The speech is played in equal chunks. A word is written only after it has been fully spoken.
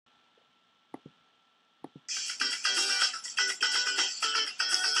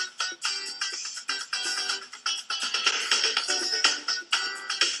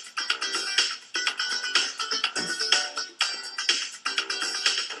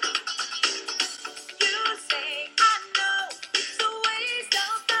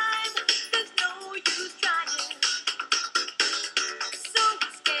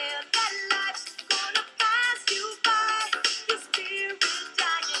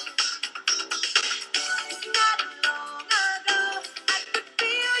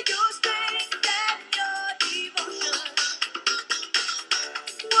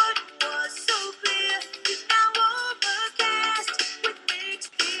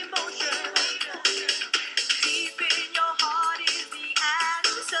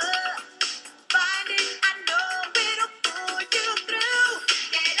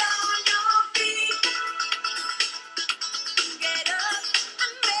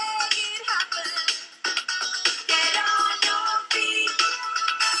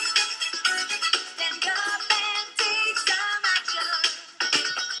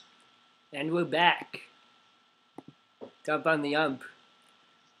And we're back. Dump on the Ump.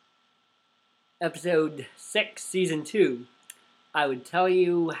 Episode 6, Season 2. I would tell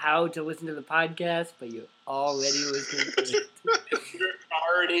you how to listen to the podcast, but you're already listening to it. You're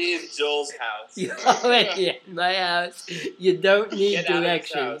already in Joel's house. You're already in my house. You don't need Get out of his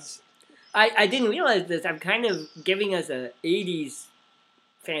directions. house. I didn't realize this. I'm kind of giving us a 80s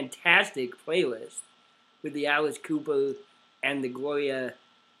fantastic playlist with the Alice Cooper and the Gloria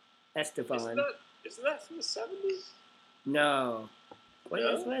Estefan. Isn't that from the 70s? No.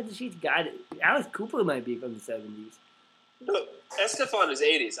 Well, she's got it. Alice Cooper might be from the 70s. No, Estefan is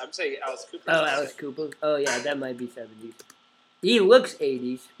 80s. I'm saying Alice Cooper. Oh, Alice Cooper. Oh, yeah, that might be 70s. He looks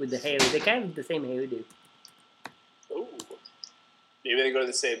 80s with the hair. They kind of have the same hairdo. Ooh. Maybe they go to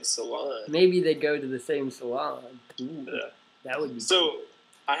the same salon. Maybe they go to the same salon. Ooh, Yeah. that would be So, cool.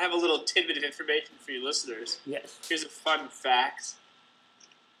 I have a little tidbit of information for you listeners. Yes. Here's a fun fact.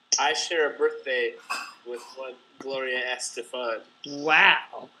 I share a birthday with one Gloria Estefan.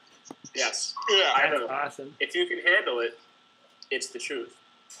 Wow. Yes. Yeah, I That's know. awesome. If you can handle it, it's the truth.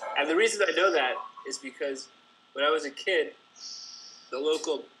 And the reason I know that is because when I was a kid, the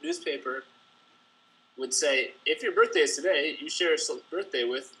local newspaper would say, if your birthday is today, you share a birthday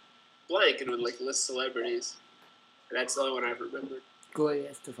with blank, and it would list celebrities. And that's the only one I remembered.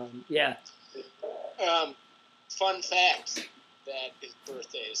 Gloria Estefan. Yeah. Fun fact that his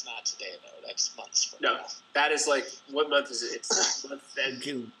birthday is not today, though. That's months from No, now. that is what month is it? It's month end.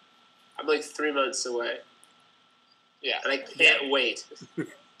 June. I'm 3 months away. Yeah. And I can't wait. Can't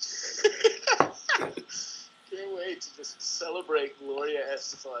wait to just celebrate Gloria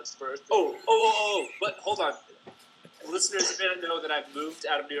Estefan's birthday. Oh, but hold on. Listeners may not know that I've moved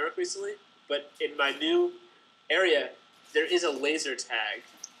out of New York recently, but in my new area, there is a laser tag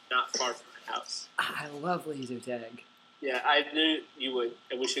not far from my house. I love laser tag. Yeah, I knew you would,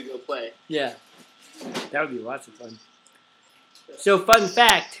 and we should go play. Yeah. That would be lots of fun. So, fun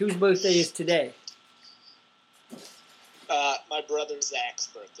fact, whose birthday is today? My brother Zach's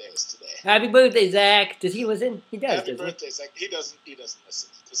birthday is today. Happy birthday, Zach. Does he listen? He does, Happy doesn't birthday, Zach. He doesn't listen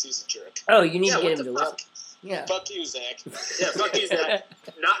because he's a jerk. he? Oh, you need Yeah, to get what him to the listen. fuck? Yeah. Fuck you, Zach. Yeah, fuck you, Zach.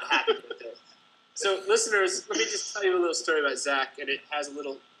 Not happy birthday. So, listeners, let me just tell you a little story about Zach, and it has a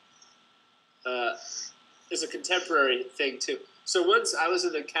little... there's a contemporary thing, too. So once I was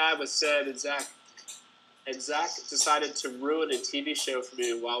in a cab with Sam and Zach decided to ruin a TV show for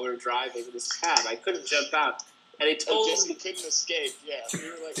me while we were driving in this cab. I couldn't jump out. And he told Jesse me... couldn't escape. Yeah, we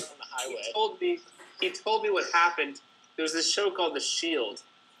were on the highway. He told me what happened. There was this show called The Shield,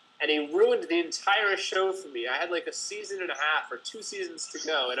 and he ruined the entire show for me. I had a season and a half or 2 seasons to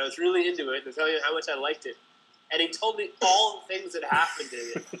go, and I was really into it, and telling you how much I liked it. And he told me all the things that happened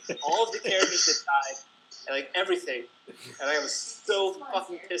in it, all of the characters that died, and everything. And I was so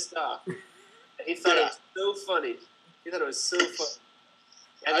fucking pissed off. And he thought it was so funny. He thought it was so funny.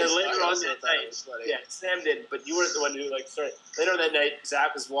 And then later on that night, yeah, Sam did, but you weren't the one who started. Later on that night,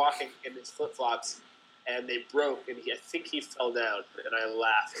 Zach was walking in his flip flops, and they broke, and I think he fell down, and I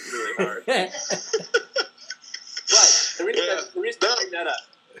laughed really hard. But the reason I bring that up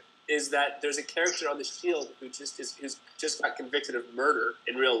is that there's a character on The Shield who's just got convicted of murder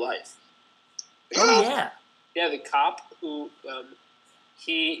in real life. Oh, yeah. Yeah, the cop who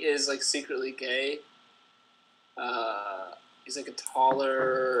he is secretly gay. He's a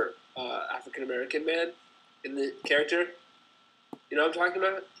taller African American man in the character. You know what I'm talking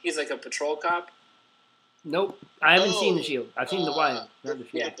about? He's a patrol cop. Nope. I haven't seen The Shield. I've seen The Wire, not The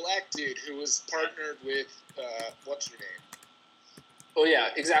Shield. The black dude who was partnered with, what's her name? Oh,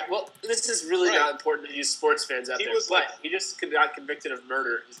 yeah, exactly. Well, this is really not important to you sports fans out there. But he just got convicted of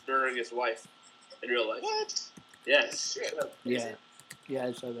murder. He's murdering his wife in real life. What? Yes. Yeah. Yeah,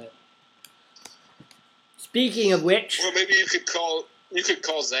 I saw that. Speaking of which... Well, maybe you could call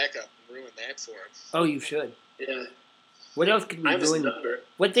Zach up and ruin that for him. Oh, you should. Yeah. What else could we ruin?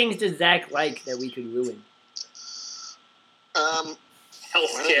 What things does Zach like that we could ruin?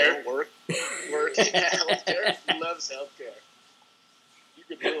 Healthcare. Work. Yeah, healthcare. He loves healthcare. You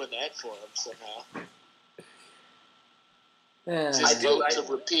could ruin that for him somehow. Just vote to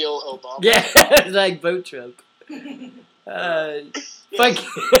repeal Obama. Yeah, it's vote Trump.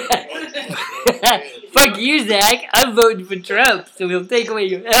 Fuck you, Zach. I'm voting for Trump, so we'll take away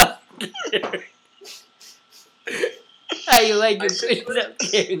your health. How you like your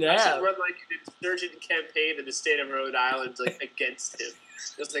healthcare now? I should run an insurgent campaign in the state of Rhode Island against him.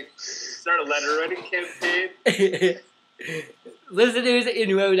 Just start a letter writing campaign. Listeners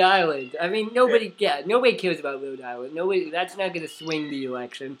in Rhode Island. I mean, nobody cares about Rhode Island. That's not going to swing the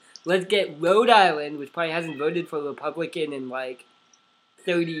election. Let's get Rhode Island, which probably hasn't voted for a Republican in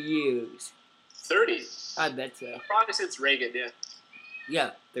 30 years. 30. I bet so. Probably since Reagan, yeah.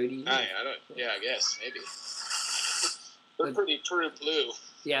 Yeah, 30 years. I guess maybe. They're pretty true blue.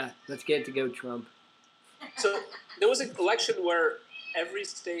 Yeah, let's get it to go Trump. So there was an election where every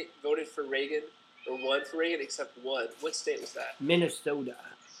state voted for Reagan or won for Reagan except one. What state was that? Minnesota.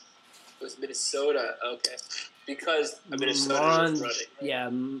 It was Minnesota. Okay, because Minnesota was running. Yeah.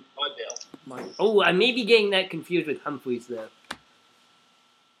 Mondale. Oh, I may be getting that confused with Humphreys though.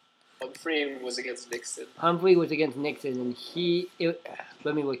 Humphrey was against Nixon. Humphrey was against Nixon, and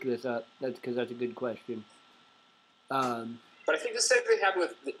let me look this up. That's because that's a good question. But I think the same thing happened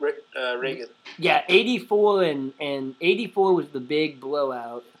with Reagan. Yeah, 84 and 84 was the big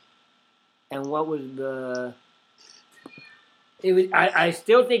blowout. And what was the? It was. I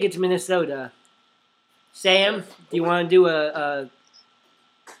still think it's Minnesota. Sam, do you want to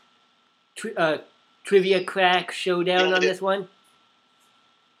do a trivia crack showdown on this one?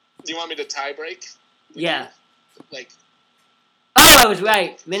 Do you want me to tie break? Yeah. Like. Oh, I was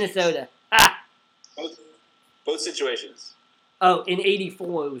right. Minnesota. Ah. Both situations. Oh, in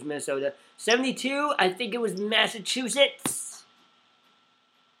 84 it was Minnesota. 72, I think it was Massachusetts.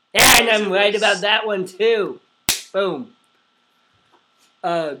 And I'm right about that one too. Boom.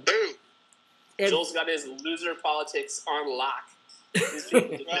 Boom. Joel's got his loser politics on lock. These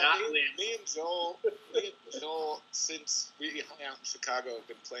people did not win. Me and Joel, since we hung out in Chicago, have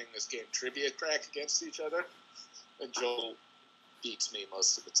been playing this game Trivia Crack against each other, and Joel beats me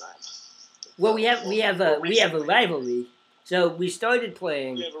most of the time. Well, we have a rivalry. So we started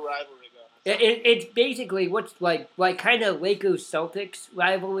playing. We have a rivalry going. It's basically what's like kind of Lakers Celtics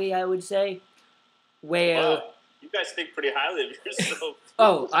rivalry, I would say, where. Wow. You guys think pretty highly of yourself.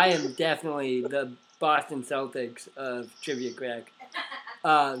 Oh, I am definitely the Boston Celtics of Trivia Crack.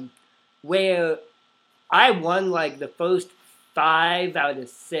 Where I won like the first 5 out of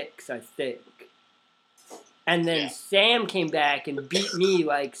 6, I think. And then Sam came back and beat me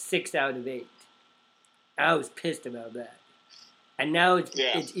like 6 out of 8. I was pissed about that. And now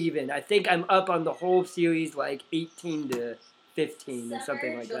it's even. I think I'm up on the whole series like 18 to 15 or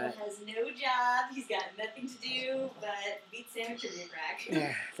something like that. Joel has no job. He's got nothing to do but beat Sam at Trivia Crack.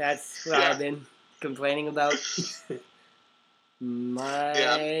 That's what I've been complaining about. Not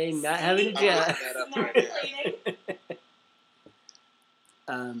having a job. Not complaining.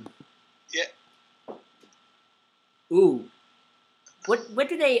 Ooh. What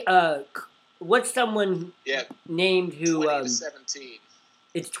do they what's someone named who 20 to 17.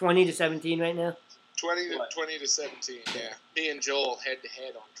 It's 20 to 17 right now? 20 to 17, yeah. Me and Joel head to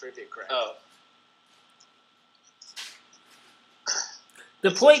head on Trivia Crack. Oh. The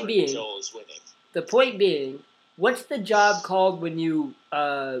point being Joel is winning. The point being, what's the job called when you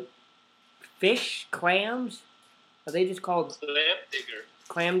fish clams? Are they just called Clam digger.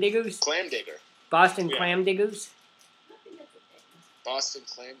 Clam diggers? Clam digger. Boston clam diggers? Boston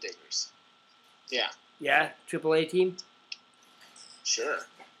clam diggers. Yeah. Yeah, AAA team? Sure.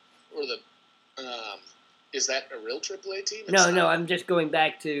 Or the is that a real AAA team? No, I'm just going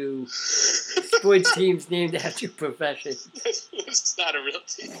back to sports teams named after your profession. It's not a real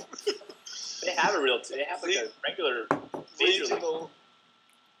team. They have a real team. They have like a regular regional.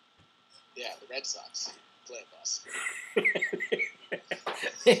 Yeah, the Red Sox play Boston.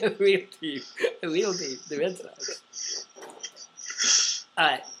 A real team, the Red Sox.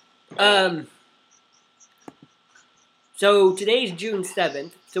 All right. So today's June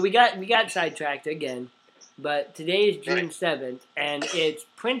 7th. So we got sidetracked again, but today is June 7th, and it's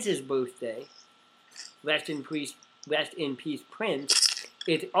Prince's birthday. Rest in peace, Prince.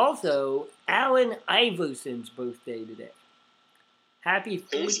 It's also Allen Iverson's birthday today. Happy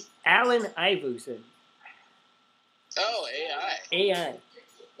 40, Allen Iverson. Oh, AI. AI.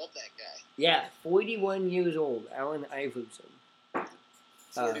 Love that guy. Yeah, 41 years old, Allen Iverson.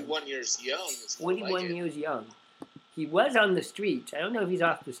 41 years young. 41 years young. He was on the streets. I don't know if he's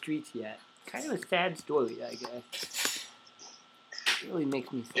off the streets yet. Kind of a sad story, I guess. It really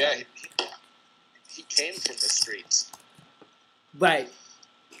makes me sad. Yeah, he came from the streets. Right.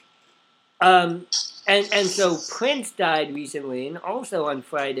 And so Prince died recently, and also on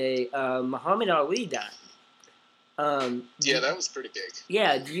Friday, Muhammad Ali died. Yeah, that was pretty big.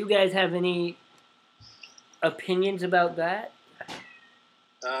 Yeah, do you guys have any opinions about that?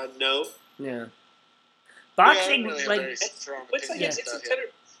 No. Yeah. Boxing, really like, it's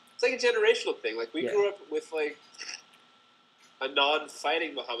like a generational thing. Like we grew up with like a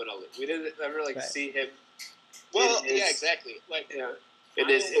non-fighting Muhammad Ali. We didn't ever see him. Well, exactly. Like, it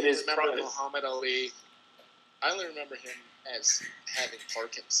is remember Muhammad Ali. I only remember him as having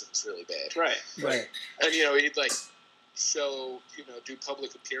Parkinson's really bad. Right. And he'd like do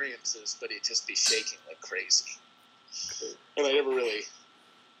public appearances, but he'd just be shaking like crazy. And I never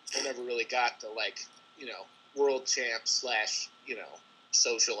really got the world champ /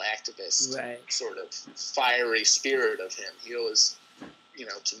 social activist sort of fiery spirit of him. He always,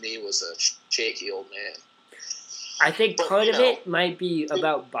 to me was a shaky old man. I think part of it might be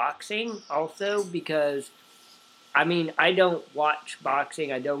about boxing also because, I don't watch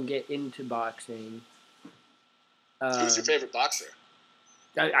boxing. I don't get into boxing. Who's your favorite boxer?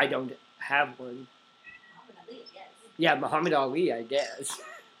 I don't have one. Yeah, Muhammad Ali, I guess.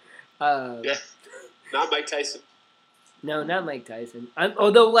 Yeah. Not Mike Tyson. No, not Mike Tyson.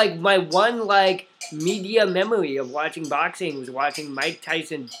 Although, my one, media memory of watching boxing was watching Mike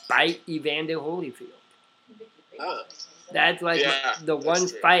Tyson bite Evander Holyfield. Oh. That's, the one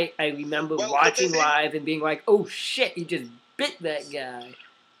true. fight I remember watching live and being like, oh, shit, he just bit that guy.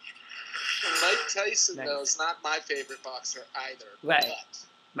 Mike Tyson, though, is not my favorite boxer either. Right. But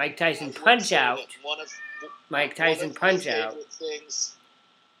Mike Tyson Punch-Out. Mike Tyson Punch-Out.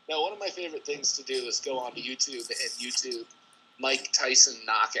 One of my favorite things to do is go onto YouTube and YouTube Mike Tyson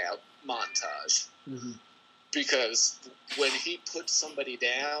knockout montage. Mm-hmm. Because when he put somebody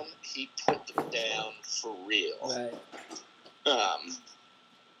down, he put them down for real. Right.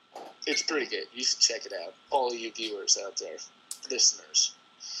 It's pretty good. You should check it out. All you viewers out there, listeners.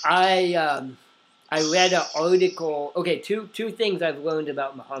 I read an article. Okay, two things I've learned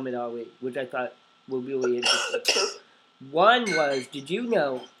about Muhammad Ali, which I thought were really interesting. One was, did you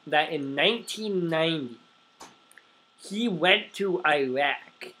know that in 1990, he went to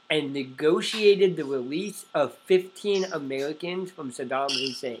Iraq and negotiated the release of 15 Americans from Saddam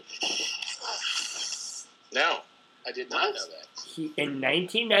Hussein? No, I did not know that. In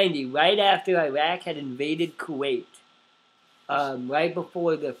 1990, right after Iraq had invaded Kuwait, right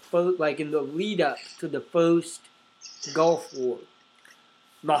before the first, in the lead up to the first Gulf War,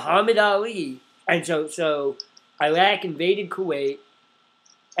 Muhammad Ali, and so Iraq invaded Kuwait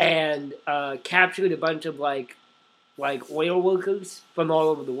and captured a bunch of oil workers from all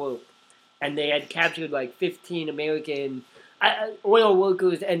over the world, and they had captured 15 American oil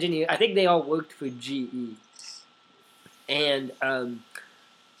workers, engineers. I think they all worked for GE. And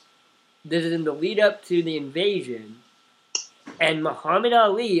this is in the lead up to the invasion. And Muhammad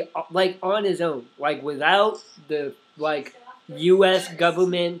Ali, on his own, without the, U.S.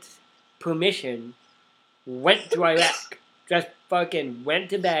 government permission, went to Iraq. Just fucking went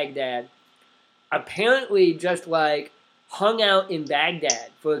to Baghdad. Apparently just, hung out in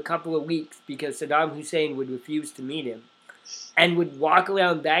Baghdad for a couple of weeks because Saddam Hussein would refuse to meet him. And would walk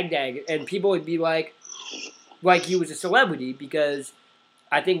around Baghdad, and people would be like he was a celebrity because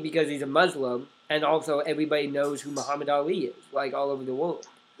he's a Muslim, and also everybody knows who Muhammad Ali is, all over the world.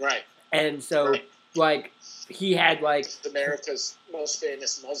 Right. And so, he had, America's most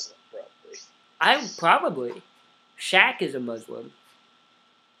famous Muslim, probably. Shaq is a Muslim.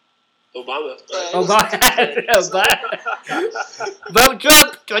 Obama. Obama. Vote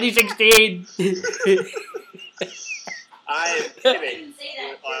Trump 2016. I am kidding.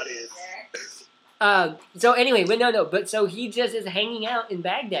 Audience. So anyway, but so he just is hanging out in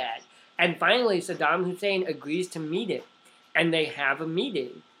Baghdad, and finally Saddam Hussein agrees to meet him, and they have a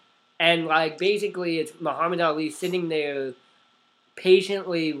meeting, and basically it's Muhammad Ali sitting there,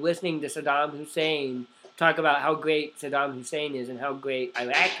 patiently listening to Saddam Hussein talk about how great Saddam Hussein is and how great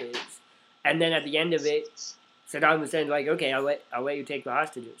Iraq is, and then at the end of it, Saddam Hussein's okay, I'll let you take the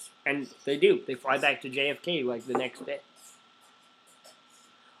hostages, and they do. They fly back to JFK the next day.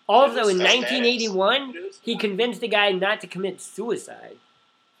 Also, in 1981, he convinced a guy not to commit suicide.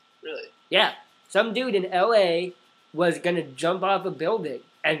 Really? Yeah. Some dude in L.A. was going to jump off a building,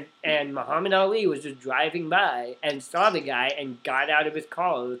 and Muhammad Ali was just driving by and saw the guy and got out of his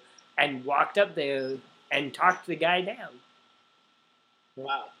car and walked up there and talked the guy down.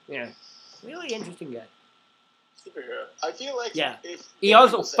 Wow. Yeah. Really interesting guy. Superhero. I feel like if he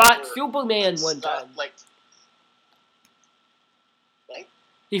also fought Superman one time.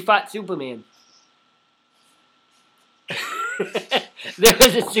 He fought Superman. There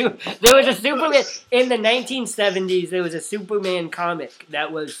was a Superman in the 1970s. There was a Superman comic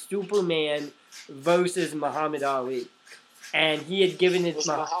that was Superman versus Muhammad Ali, and he had given his. Was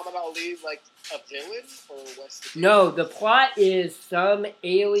Muhammad Ali a villain, or what's the? No, the plot is some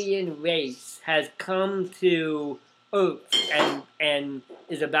alien race has come to Earth and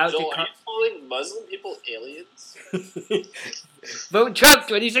is about to come. Are you calling Muslim people aliens? Vote Trump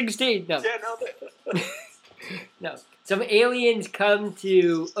 2016. No. Yeah, no. No. Some aliens come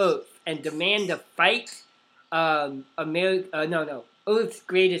to Earth and demand to fight Earth's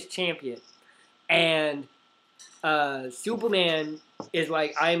greatest champion. And Superman is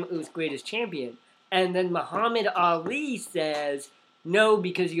like, I'm Earth's greatest champion. And then Muhammad Ali says, no,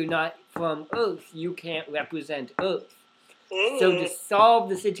 because you're not from Earth. You can't represent Earth. So to solve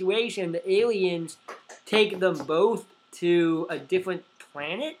the situation, the aliens take them both to a different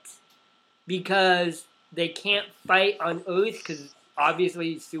planet because they can't fight on Earth because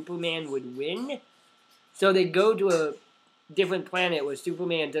obviously Superman would win. So they go to a different planet where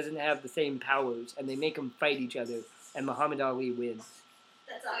Superman doesn't have the same powers, and they make them fight each other, and Muhammad Ali wins.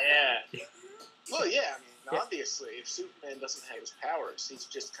 That's awesome. Yeah. Well, yeah, I mean, Yeah. obviously, if Superman doesn't have his powers, he's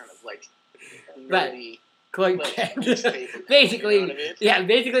just kind of like a Right. nerdy, Clark like, Kent. newspaper man, Basically, you know what I mean? yeah,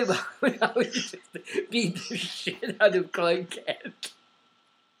 basically Muhammad Ali just beat the shit out of Clark Kent.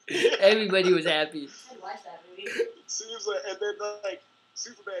 Everybody was happy. I'd watch that movie. It seems like, and then like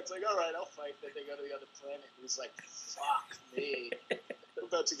Superman's like, all right, I'll fight. Then they go to the other planet, and he's like, fuck me, I'm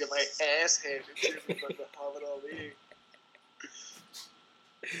about to get my ass handed to me by Muhammad Ali.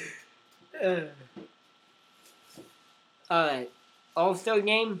 Alright. All-Star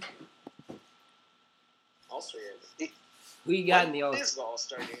game? All-Star game. Who you got in the When All-Star? is the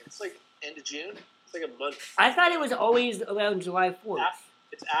All-Star game? It's like end of June. It's like a month. I thought it was always around July 4th.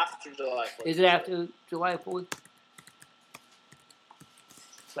 It's after July 4th. Is it after July 4th?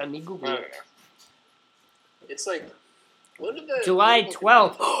 Let me I Google don't it. know. It's like, when did the... July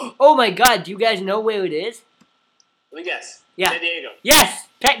 12th. Oh my god, do you guys know where it is? Let me guess. Yeah. San Diego. Yes!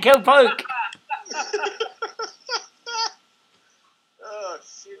 Petco Park! Oh,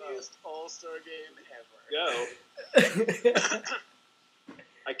 shittiest All-Star game ever. Go.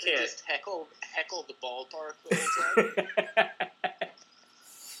 I They can't. just heckle the ballpark the whole time.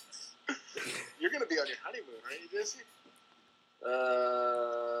 You're gonna be on your honeymoon, right, Jesse?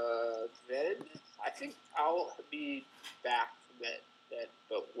 Then I think I'll be back from that,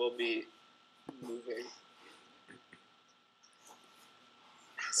 but we'll be moving.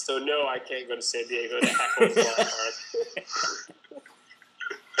 So no, I can't go to San Diego to heckle the ballpark.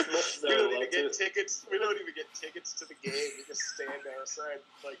 Much as We I don't would even love get to. tickets. We don't even get tickets to the game. We just stand outside,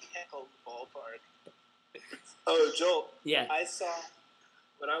 like heckle the ballpark. Oh, Joel, Yeah. I saw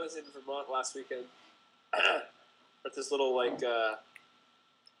when I was in Vermont last weekend at this little I don't know,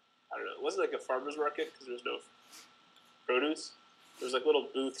 it wasn't like a farmer's market because there was no produce. There was like little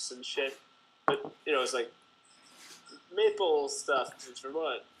booths and shit, but it was like maple stuff because it's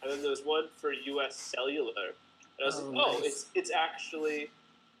Vermont. And then there was one for U.S. Cellular, and I was like, oh, nice. it's actually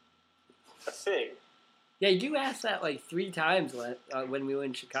a thing. Yeah, you asked that like 3 times when we were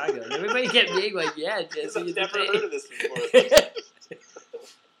in Chicago. And everybody kept being like, yeah, Because Jesse, I've it's a never thing. heard of this before.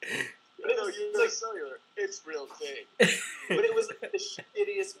 No, It's you like- cellular. It's real thing. But it was like the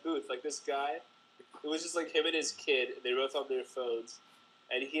shittiest booth. Like this guy, it was just like him and his kid. And they both on their phones,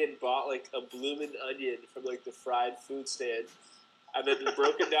 and he had bought like a bloomin' onion from like the fried food stand, and then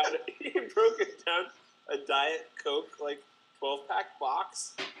broken down. He had broken down a Diet Coke like 12-pack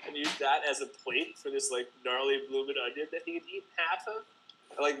box and used that as a plate for this like gnarly bloomin' onion that he had eaten half of.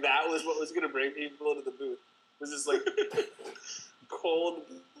 And, like that was what was gonna bring people into the booth. It was this like cold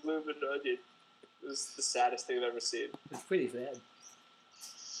bloomin' onion. It was the saddest thing I've ever seen. It's pretty sad.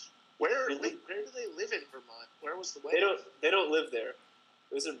 Where Really? where do they live in Vermont? Where was the wedding? They don't live there.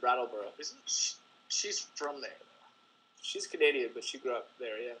 It was in Brattleboro. Isn't she's from there? She's Canadian, but she grew up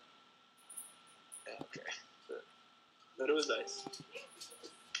there. Yeah, Okay. but it was nice.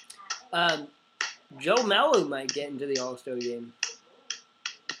 Joe Mello might get into the All-Star game.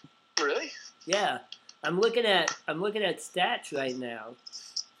 Really? Yeah, I'm looking at stats right now.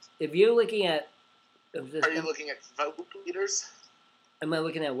 If you're looking at, Are you looking at vote leaders? am I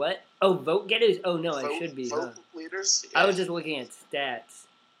looking at what? Oh, vote getters. Oh no, I should be. Vote Huh? leaders. I was just looking at stats.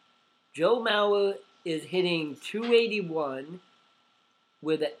 Joe Mauer is hitting 281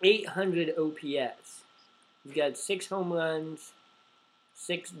 with an 800 OPS. He's got 6 home runs,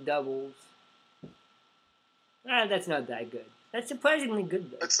 6 doubles. That's not that good. That's surprisingly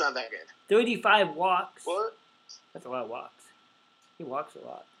good though. It's not that good. 35 walks. What? That's a lot of walks. He walks a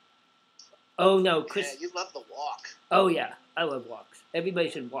lot. Oh no, Chris. Yeah, you love the walk. Oh yeah, I love walks. Everybody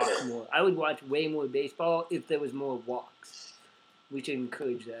should walk more. I would watch way more baseball if there was more walks. We should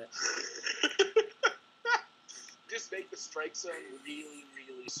encourage that. Just make the strike zone really,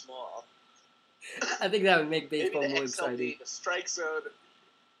 really small. I think that would make Maybe baseball the more XLB, exciting. the strike zone.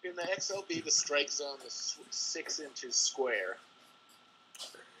 In the XLB, the strike zone is 6 inches square.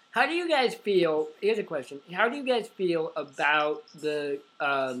 How do you guys feel? Here's a question. How do you guys feel about the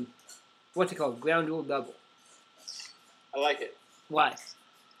what's it called? Ground rule double. I like it Why?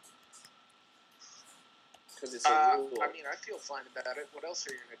 because it's a rule. I mean, I feel fine about it. What else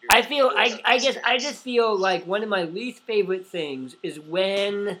are you gonna do? I just feel like one of my least favorite things is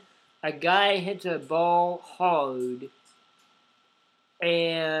when a guy hits a ball hard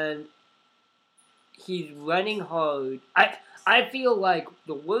and he's running hard. I feel like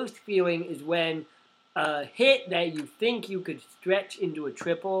the worst feeling is when a hit that you think you could stretch into a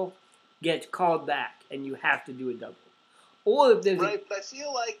triple gets called back and you have to do a double. Or if there's right, but I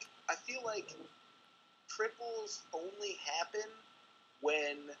feel like triples only happen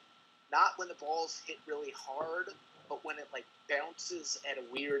not when the ball's hit really hard, but when it like bounces at a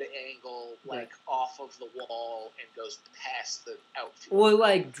weird angle, like off of the wall and goes past the outfield. Or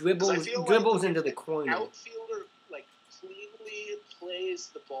like dribbles like into the corner. Outfielder like cleanly plays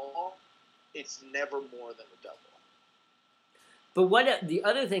the ball, it's never more than a double. But the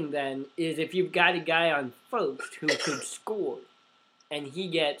other thing then is if you've got a guy on first who could score, and he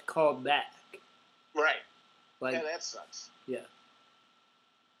gets called back. Right. Like, yeah, that sucks. Yeah.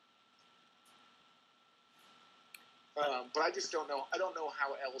 But I just don't know. I don't know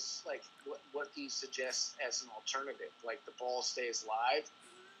how else, like, what he suggests as an alternative. Like, the ball stays live,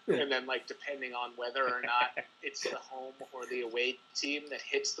 and then, like, depending on whether or not it's the home or the away team that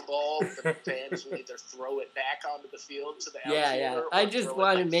hits the ball, the fans will either throw it back onto the field to the outfielder. Yeah. I just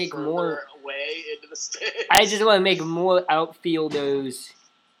want to make more away into the stands. I just want to make more outfielders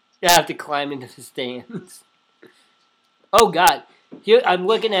that have to climb into the stands. Oh God! Here I'm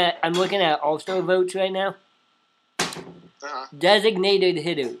looking at All-Star votes right now. Designated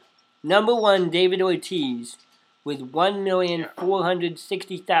hitter. Number 1, David Ortiz, with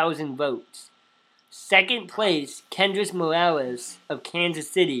 1,460,000 votes. Second place, Kendrys Morales of Kansas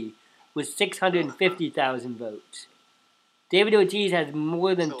City, with 650,000 votes. David Ortiz has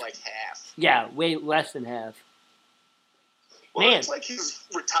more than... So like half. Yeah, way less than half. Well, Man. It's like his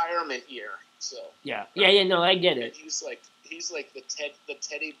retirement year, so... Yeah, no, I get it. And he's like the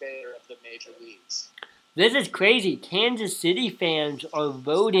teddy bear of the major leagues. This is crazy. Kansas City fans are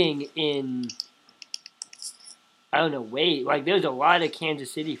voting in... I don't know, there's a lot of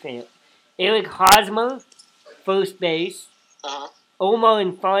Kansas City fans. Eric Hosmer, first base. Omar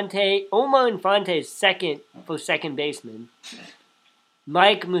Infante is second for second baseman.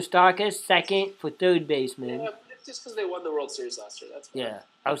 Mike Moustakas, second for third baseman. Yeah, just because they won the World Series last year, that's fine. Yeah.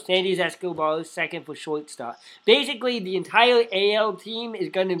 Alcides Escobar, second for shortstop. Basically, the entire AL team is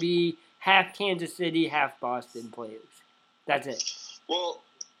going to be half Kansas City, half Boston players. That's it. Well,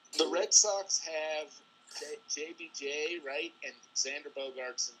 the Red Sox have JBJ, right? And Xander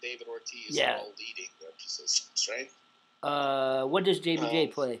Bogaerts and David Ortiz are all leading their positions, right? What does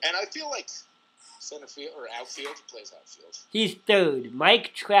JBJ play? And I feel like center field or outfield, he plays outfield. He's third.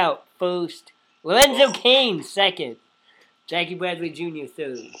 Mike Trout, first. Lorenzo Cain, second. Jackie Bradley Jr.,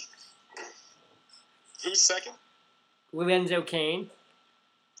 third. Who's second? Lorenzo Cain.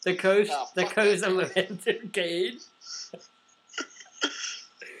 The coach of Lorenzo Cain.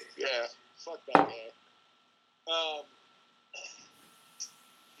 Yeah, fuck that guy.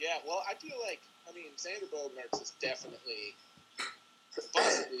 Yeah, well, I feel like, Xander Bogaerts is definitely,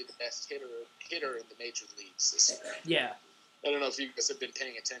 possibly the best hitter in the major leagues this year. Yeah. I don't know if you guys have been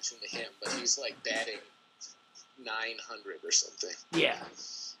paying attention to him, but he's like batting 900 or something. Yeah.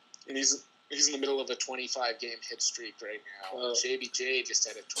 And he's in the middle of a 25-game hit streak right now. JBJ just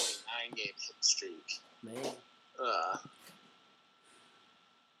had a 29-game hit streak. Man.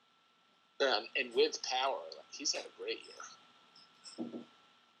 And with power, he's had a great year.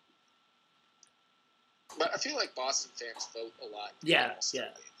 But I feel like Boston fans vote a lot. Yeah.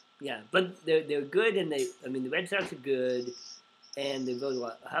 But they're good, and the Red Sox are good, and they vote a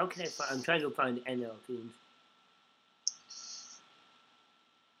lot. How can I find? I'm trying to find NL teams.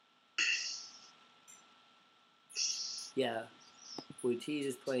 Yeah, Ortiz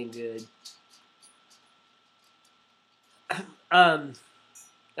is playing good. All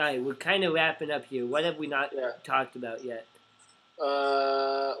right, we're kind of wrapping up here. What have we not talked about yet?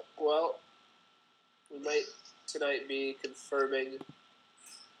 Well, we might tonight be confirming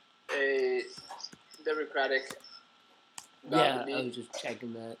a Democratic nominee. Yeah, I was just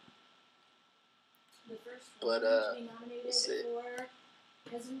checking that. The first woman to be nominated for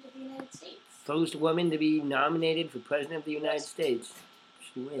President of the United States. First woman to be nominated for President of the United States.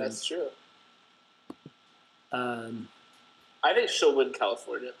 She wins. That's true. I think she'll win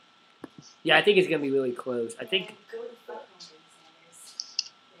California. Yeah, I think it's going to be really close. I think Go to fuck home, Sanders.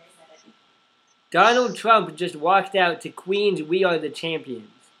 There's that. Donald Trump just walked out to Queens, "We are the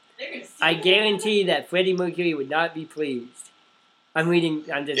champions." I guarantee that Freddie Mercury would not be pleased. I'm reading.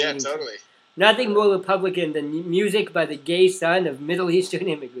 Yeah, totally. Nothing more Republican than music by the gay son of Middle Eastern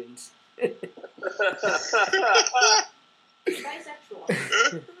immigrants.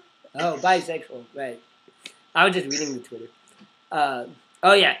 Bisexual. Oh, bisexual, right. I was just reading the Twitter.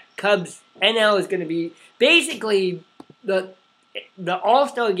 Oh yeah, Cubs NL is going to be basically the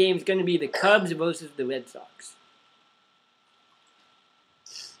All-Star game is going to be the Cubs versus the Red Sox.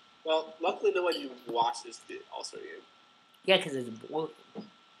 Well, luckily nobody watches the All-Star game. Yeah, because it's boring.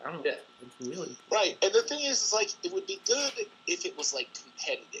 I don't know. Yeah. It's really Right, and the thing is like, it would be good if it was, like,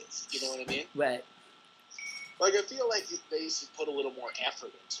 competitive. You know what I mean? right. Like, I feel like they should put a little more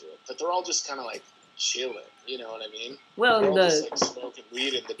effort into it, but they're all just kind of, like, chilling. You know what I mean? Well, They're all just, like, smoking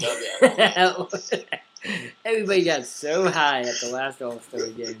weed in the dugout. everybody got so high at the last All-Star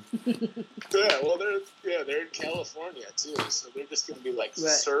game. Yeah, well, they're in California too, so they're just gonna be like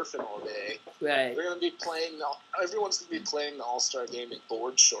surfing all day. Right. They're gonna be playing. Everyone's gonna be playing the All-Star game in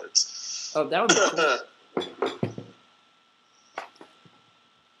board shorts. Oh, that would be cool.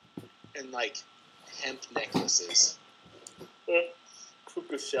 And like hemp necklaces.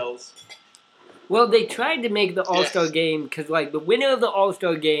 Cuckoo shells. Well, they tried to make the All-Star game because, like, the winner of the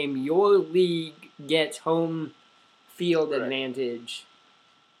All-Star game, your league gets home field advantage.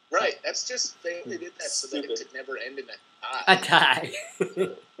 Right. That's just they only did that so that it could never end in a tie.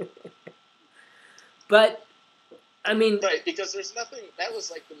 But, I mean... Right, because there's nothing... That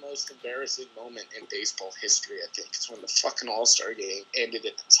was, like, the most embarrassing moment in baseball history, I think. It's when the fucking All-Star game ended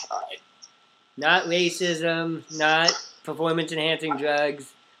in a tie. Not racism, not performance-enhancing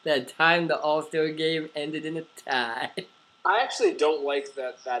drugs. The time the All-Star game ended in a tie. I actually don't like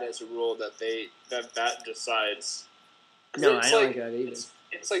that as a rule that that decides. No, I don't like that either.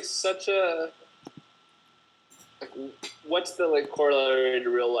 It's like such a... Like, what's the, like, corollary to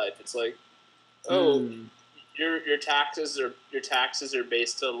real life? It's like, your taxes are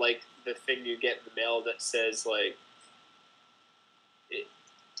based on, like, the thing you get in the mail that says, like,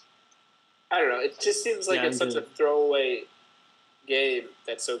 I don't know. It just seems like it's such a throwaway game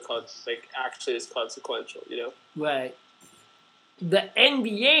that's so actually is consequential, you know? Right. The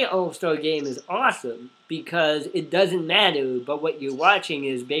NBA All-Star Game is awesome because it doesn't matter, but what you're watching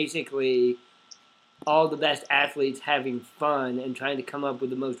is basically all the best athletes having fun and trying to come up with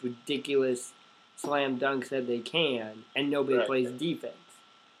the most ridiculous slam dunks that they can, and nobody plays defense.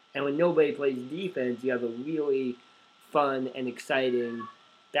 And when nobody plays defense, you have a really fun and exciting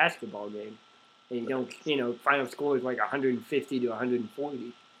basketball game. And you don't, final score is like 150 to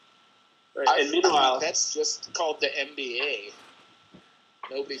 140. Right. And meanwhile, that's just called the NBA.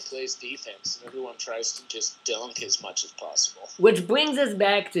 Nobody plays defense, and everyone tries to just dunk as much as possible. Which brings us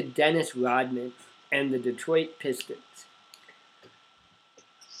back to Dennis Rodman and the Detroit Pistons.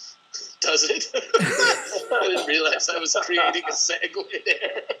 Does it? I didn't realize I was creating a segue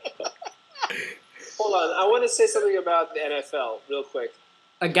there. Hold on, I want to say something about the NFL real quick.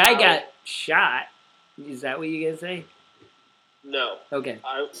 A guy got shot. Is that what you're going to say? No. Okay.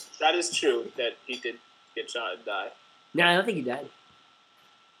 That is true that he did get shot and die. No, I don't think he died.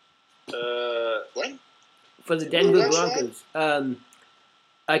 When? For the Denver Broncos.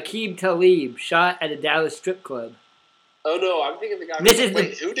 Aqib Talib shot at a Dallas strip club. Oh, no, I'm thinking the guy...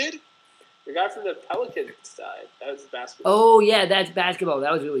 Wait, who did? The guy from the Pelicans died. That was basketball. Oh, yeah, that's basketball.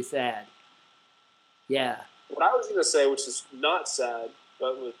 That was really sad. Yeah. What I was going to say, which is not sad,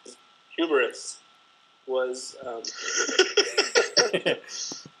 but was humorous, was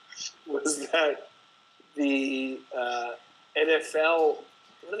was that the NFL,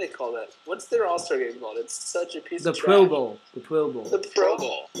 what do they call that? What's their All-Star game called? It's such a piece of trash. The Pro Bowl. The Pro Bowl. The Pro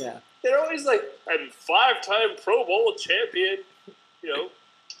Bowl. Yeah. They're always like, I'm 5-time Pro Bowl champion,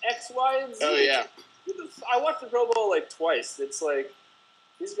 X, Y, and Z. Oh, yeah. I watched the Pro Bowl like twice. It's like,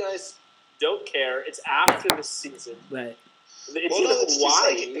 these guys don't care. It's after the season. Right. It's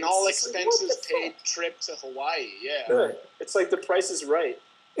Hawaii. Just like an all-expenses paid trip to Hawaii, yeah. Right. It's like the Price is Right.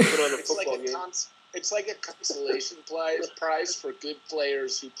 Put on a football game. It's like a consolation prize for good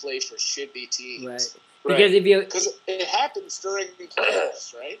players who play for shitty teams. Right. Right. Because it happens during the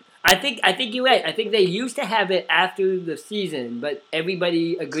playoffs, right? I think you're right. I think they used to have it after the season, but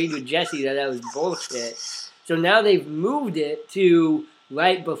everybody agreed with Jesse that was bullshit. So now they've moved it to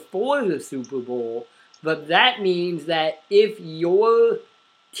right before the Super Bowl. But that means that if your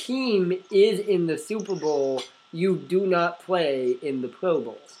team is in the Super Bowl, you do not play in the Pro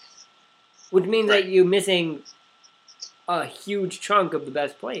Bowl. Which means that you're missing a huge chunk of the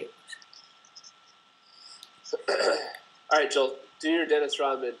best players. All right, Joel, do your Dennis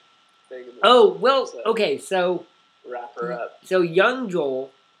Rodman thing. Oh, well, okay, so... Wrap her up. So young Joel,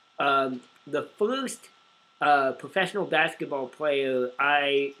 the first professional basketball player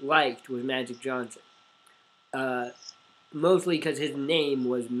I liked was Magic Johnson. mostly because his name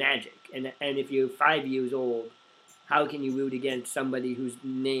was Magic. And if you're 5 years old, how can you root against somebody whose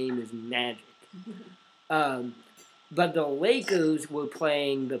name is Magic? But the Lakers were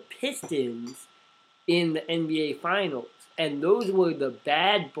playing the Pistons in the NBA Finals. And those were the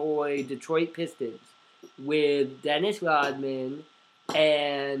bad boy Detroit Pistons with Dennis Rodman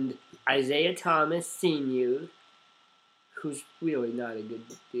and Isaiah Thomas Sr., who's really not a good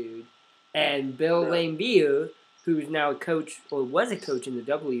dude, and Bill Laimbeer, who's now a coach, or was a coach in the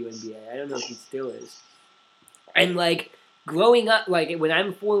WNBA. I don't know if he still is. And, like, growing up, like, when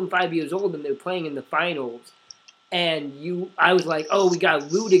I'm 4 and 5 years old and they're playing in the finals, and I was like, oh, we gotta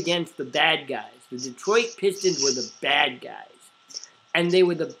root against the bad guys. The Detroit Pistons were the bad guys. And they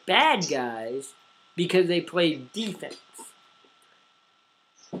were the bad guys because they played defense.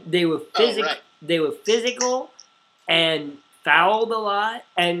 They were They were physical and fouled a lot,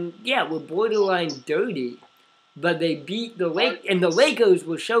 and were borderline dirty. But they beat the Lakers, and the Lakers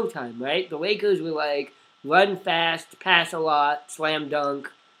were Showtime, right? The Lakers were like run fast, pass a lot, slam dunk,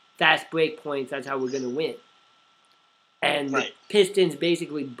 fast break points. That's how we're gonna win. And the Pistons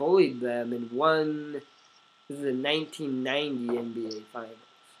basically bullied them and won the 1990 NBA Finals.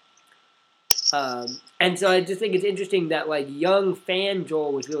 And so I just think it's interesting that, like, young fan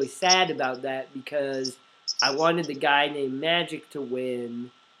Joel was really sad about that because I wanted the guy named Magic to win,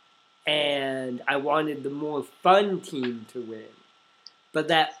 and I wanted the more fun team to win. But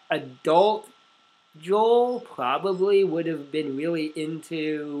that adult Joel probably would have been really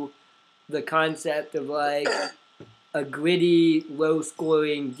into the concept of, like, a gritty,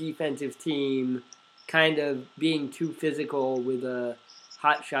 low-scoring defensive team kind of being too physical with a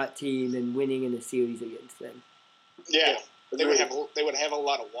hotshot team and winning in a series against them. Yeah, they would have a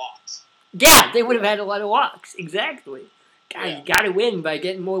lot of walks. Yeah, they would have had a lot of walks. Exactly. God, you got to win by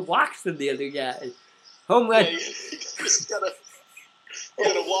getting more walks than the other guys. Home run. Yeah, you just gotta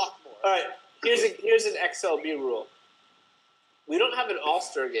walk more. All right, here's an XLB rule. We don't have an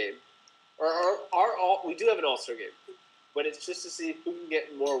All-Star game. We do have an All-Star game, but it's just to see who can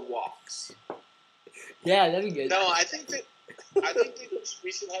get more walks. Yeah, that'd be good. No, I think that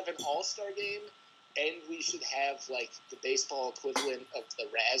we should have an All-Star game, and we should have, like, the baseball equivalent of the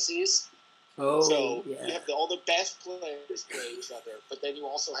Razzies. Oh, so you have all the best players play each other, but then you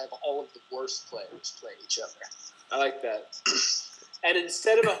also have all of the worst players play each other. I like that. And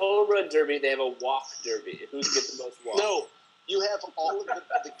instead of a home run derby, they have a walk derby. Who can get the most walks? No. You have all of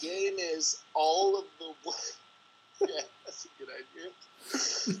the game is all of the... Yeah, that's a good idea.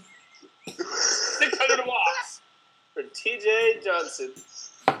 600 walks for TJ Johnson.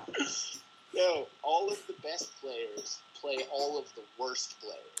 No, all of the best players play all of the worst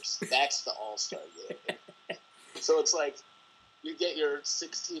players. That's the All-Star game. So it's like you get your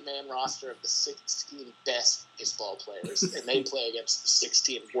 16-man roster of the 16 best baseball players, and they play against the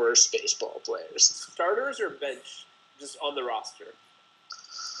 16 worst baseball players. Starters or bench? Just on the roster.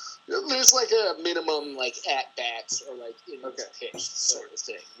 There's like a minimum, like, at-bats or, like, innings pitched sort of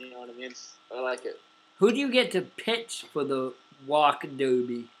thing. You know what I mean? I like it. Who do you get to pitch for the walk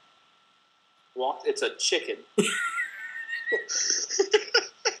derby? Walk? It's a chicken.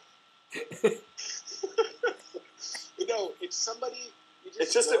 No, it's somebody.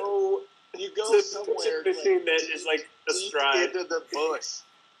 It's just you go somewhere machine that is like astride into the bush.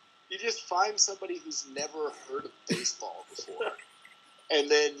 You just find somebody who's never heard of baseball before, and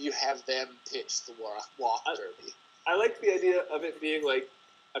then you have them pitch the walk derby. I like the idea of it being like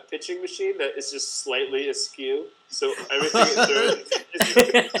a pitching machine that is just slightly askew, so everything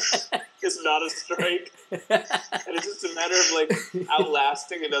it does is not a strike, and it's just a matter of, like,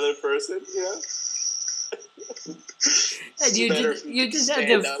 outlasting another person, you know? And you just have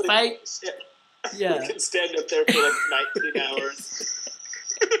to fight. Yeah. You can stand up there for, like, 19 hours.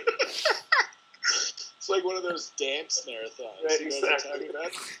 It's like one of those dance marathons. Right, you know exactly. what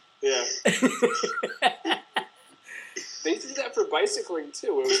I'm talking about? Yeah. They did that for bicycling,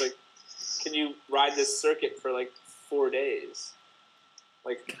 too, where it was like, can you ride this circuit for, like, 4 days?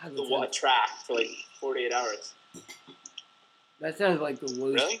 Like, the track for, like, 48 hours. That sounds like the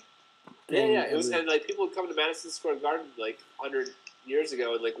worst. Really? Yeah. It was, and, like, people would come to Madison Square Garden, like, 100 years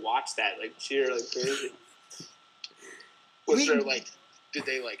ago and, like, watch that, like, cheer like crazy. Was there, like, did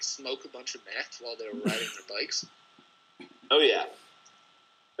they, like, smoke a bunch of meth while they were riding their bikes? Oh, yeah.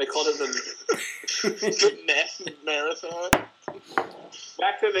 They called it the meth marathon.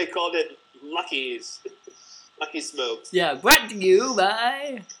 Back then they called it Lucky's. Lucky Smokes. Yeah, brought to you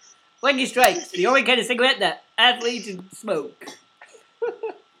by Lucky Strikes, the only kind of cigarette that athletes smoke.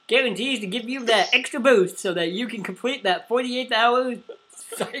 Guarantees to give you that extra boost so that you can complete that 48 hours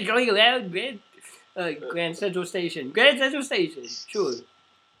cycling around with Grand Central Station. Grand Central Station. Sure.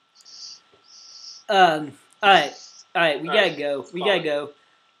 All right. We gotta go. We gotta go.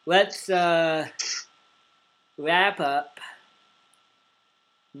 Let's wrap up.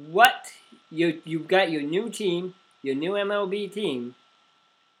 What you've got your new team, your new MLB team.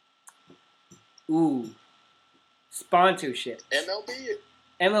 Ooh, sponsorship. MLB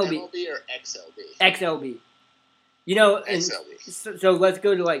or XLB? XLB. You know, XLB. So let's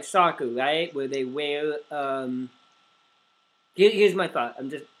go to like soccer, right? Where they wear. Here's my thought.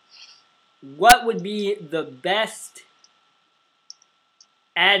 What would be the best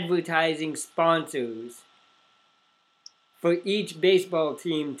advertising sponsors for each baseball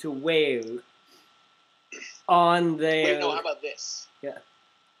team to wear on their... Wait, no, how about this? Yeah.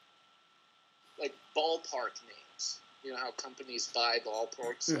 Like ballpark names. You know how companies buy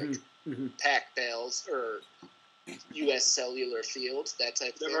ballparks, Mm-hmm. like Pac Bells or U.S. Cellular Field, that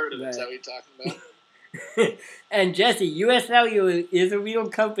type of thing? Never heard of Is that what you're talking about? And Jesse, U.S. Cellular is a real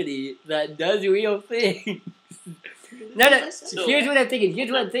company that does real things. No. Here's what I'm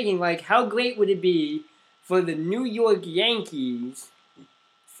thinking. Like, how great would it be for the New York Yankees,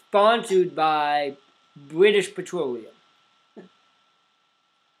 sponsored by British Petroleum?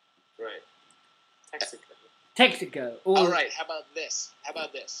 Right. Texaco. All right, how about this?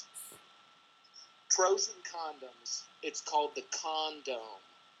 Trojan Condoms. It's called the Condome.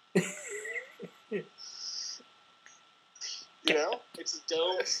 You know? It's a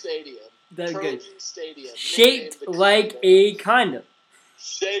dome stadium. That's Trojan good. Stadium. Shaped nicknamed the like Condom. a condom.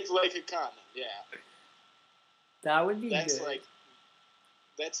 Shaped like a condom, yeah. That would be That's good.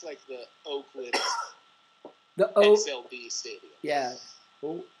 That's like the Oakland The XLB stadium. Yeah.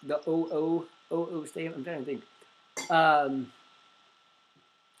 The OO stadium. I'm trying to think.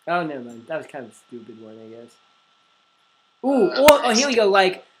 Oh, never mind. That was kind of a stupid one, I guess. Here we go.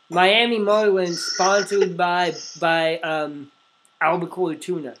 Like Miami Marlins, sponsored by Albacore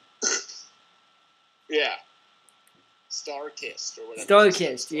Tuna. Yeah. Starkist or whatever.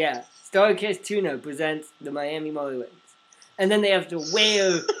 Starkist, yeah. Starkist Tuna presents the Miami Marlins, and then they have to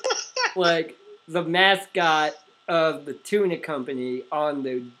wear like the mascot of the tuna company on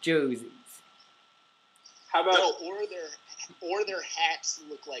their jerseys. How about or their hats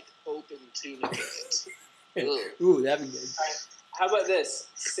look like open tuna cans. Ooh, that'd be good. How about this?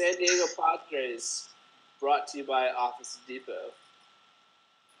 San Diego Padres, brought to you by Office Depot.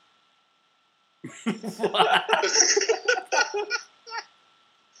 This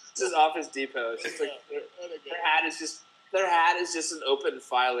is Office Depot. It's just like their hat is just an open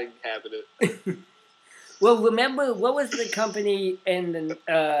filing cabinet. Well, remember what was the company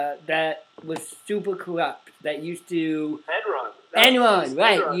that was super corrupt that used to Enron,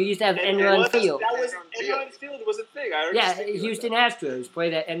 right? Enron. You used to have Enron Field. Enron Field was a thing. I Yeah, understand Houston that. Astros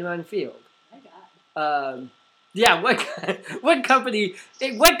played at Enron Field. Oh my God. Yeah, what company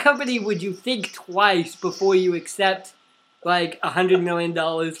would you think twice before you accept like $100 million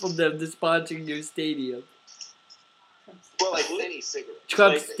from them to sponsor your stadium? Well, like Lenny cigarettes.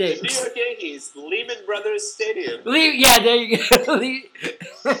 Trump Like, the stinks. New York Yankees, Lehman Brothers Stadium. Yeah, there you go.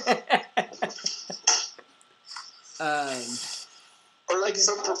 Or like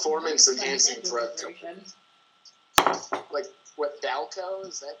some performance enhancing drug company. Like what, Balco?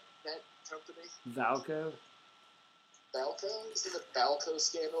 Is that company? Valco? Balco? Isn't the Balco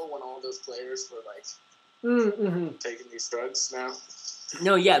scandal when all those players were like Mm-hmm. taking these drugs now?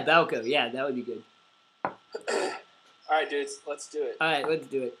 No, yeah, Valco. Yeah, that would be good. All right, dudes, let's do it. All right, let's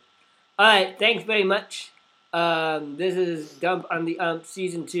do it. All right, thanks very much. This is Dump on the Ump,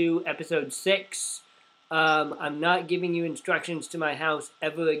 Season 2, Episode 6. I'm not giving you instructions to my house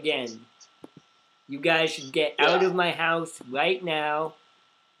ever again. You guys should get out of my house right now.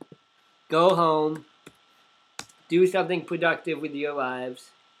 Go home. Do something productive with your lives.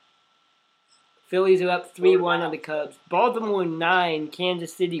 Phillies are up 3-1 on the Cubs. Baltimore 9,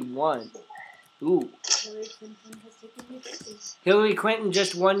 Kansas City 1. Ooh. Hillary Clinton has taken New Jersey. Hillary Clinton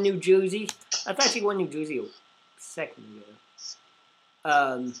just won New Jersey. I thought she won New Jersey a second ago.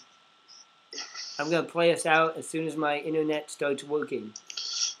 I'm going to play us out as soon as my internet starts working.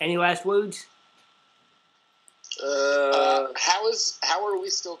 Any last words? How are we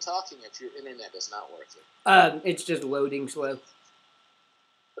still talking if your internet is not working? It's just loading slow.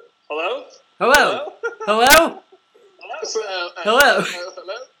 Hello? Hello? Hello? Hello?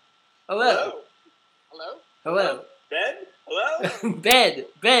 Hello? Hello? Ben? Hello?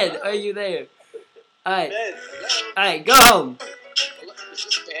 Ben, are you there? Alright. Ben? Hello? Alright, go home. Is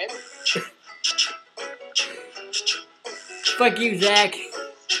this Ben? Fuck you, Zach.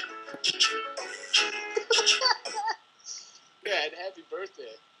 Yeah, and happy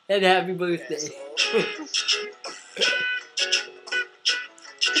birthday. And happy birthday. Asshole. In the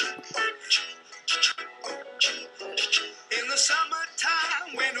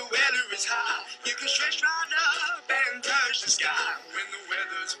summertime, when the weather is hot, you can stretch right up and touch the sky. When the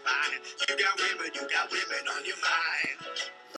weather's fine, you got women on your mind.